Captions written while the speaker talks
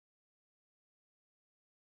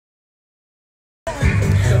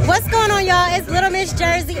What's going on, y'all? It's Little Miss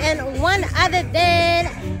Jersey and one other than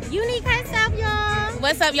UNIIQU herself, y'all.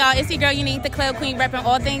 What's up, y'all? It's your girl UNIIQU, the club queen, repping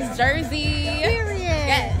all things Jersey. Period.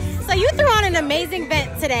 Yes. So you threw on an amazing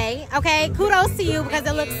event today, okay? Kudos to you because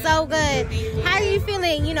it looks so good. How are you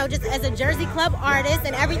feeling, you know, just as a Jersey club artist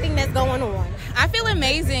and everything that's going on? I feel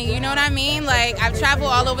amazing, you know what I mean? Like, I've traveled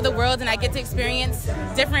all over the world and I get to experience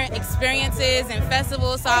different experiences and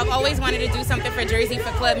festivals, so I've always wanted to do something for Jersey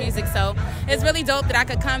for club music, so it's really dope that I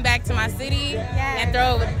could come back to my city and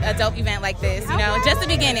throw a dope event like this, you know? Just the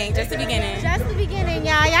beginning, just the beginning. Just the beginning,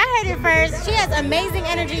 y'all. Y'all heard it first. She has amazing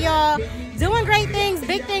energy, y'all. Doing great things,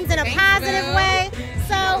 big things in a positive way.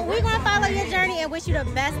 So we're going to follow your journey and wish you the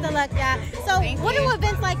best of luck, y'all. So what do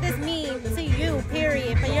events like this mean to you,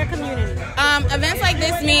 period, for your community? Events like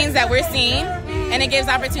this means that we're seen, and it gives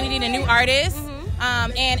opportunity to new artists.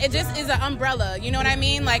 And it just is an umbrella, you know what I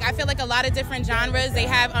mean? Like, I feel like a lot of different genres, they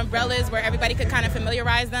have umbrellas where everybody could kind of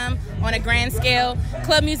familiarize them on a grand scale.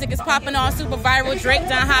 Club music is popping off, super viral. Drake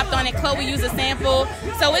done hopped on it, Chloe used a sample.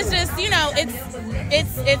 So it's just, you know,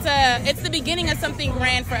 it's the beginning of something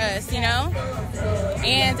grand for us, you know?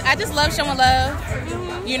 And I just love showing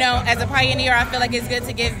love. You know, as a pioneer, I feel like it's good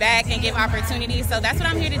to give back and give opportunities. So that's what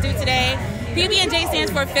I'm here to do today. PBNJ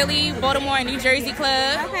stands for Philly, Baltimore, and New Jersey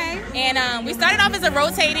Club. Okay. And we started off as a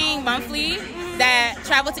rotating monthly that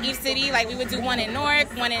traveled to each city. Like, we would do one in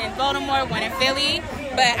Newark, one in Baltimore, one in Philly.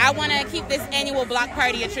 But I want to keep this annual block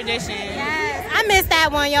party a tradition. Yes, I missed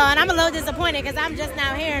that one, y'all, and I'm a little disappointed because I'm just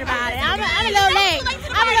now hearing about it. I'm a little late.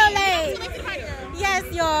 I'm a little late. Yes,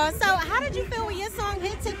 y'all. So how did you feel when your song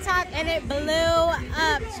hit TikTok and it blew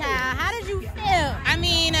up, child? How did you feel? I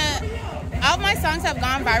mean, all of my songs have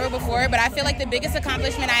gone viral before, but I feel like the biggest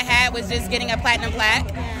accomplishment I had was just getting a platinum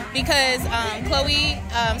plaque because Chloe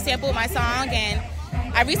sampled my song and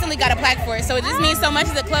I recently got a plaque for it. So it just means so much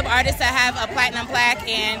as a club artist to have a platinum plaque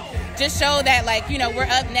and just show that, like, you know, we're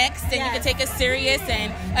up next and you can take us serious,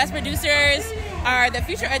 and us producers are the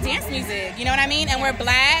future of dance music, you know what I mean? And we're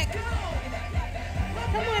black.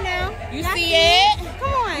 Come on now. You see it?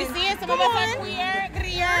 Come on. You see it? Some of us are queer.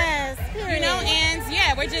 Yes. You know, and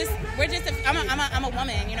yeah, I'm a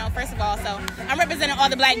woman, you know, first of all, so I'm representing all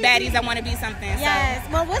the black baddies that want to be something. Yes.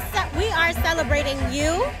 So. Well, we are celebrating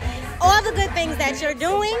you, all the good things that you're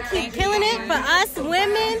doing. Keep killing it for us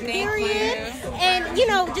women, period. And, you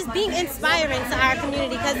know, just being inspiring to our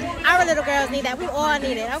community because our little girls need that. We all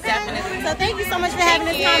need it, okay? Definitely. So thank you so much for having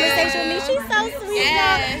this conversation with me. She's so sweet,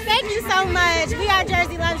 y'all. Thank you so much. We are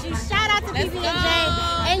Jersey Loves You. Shout out to PBNJ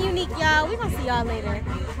and UNIIQU, y'all. We're going to see y'all later.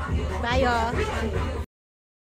 Bye, y'all.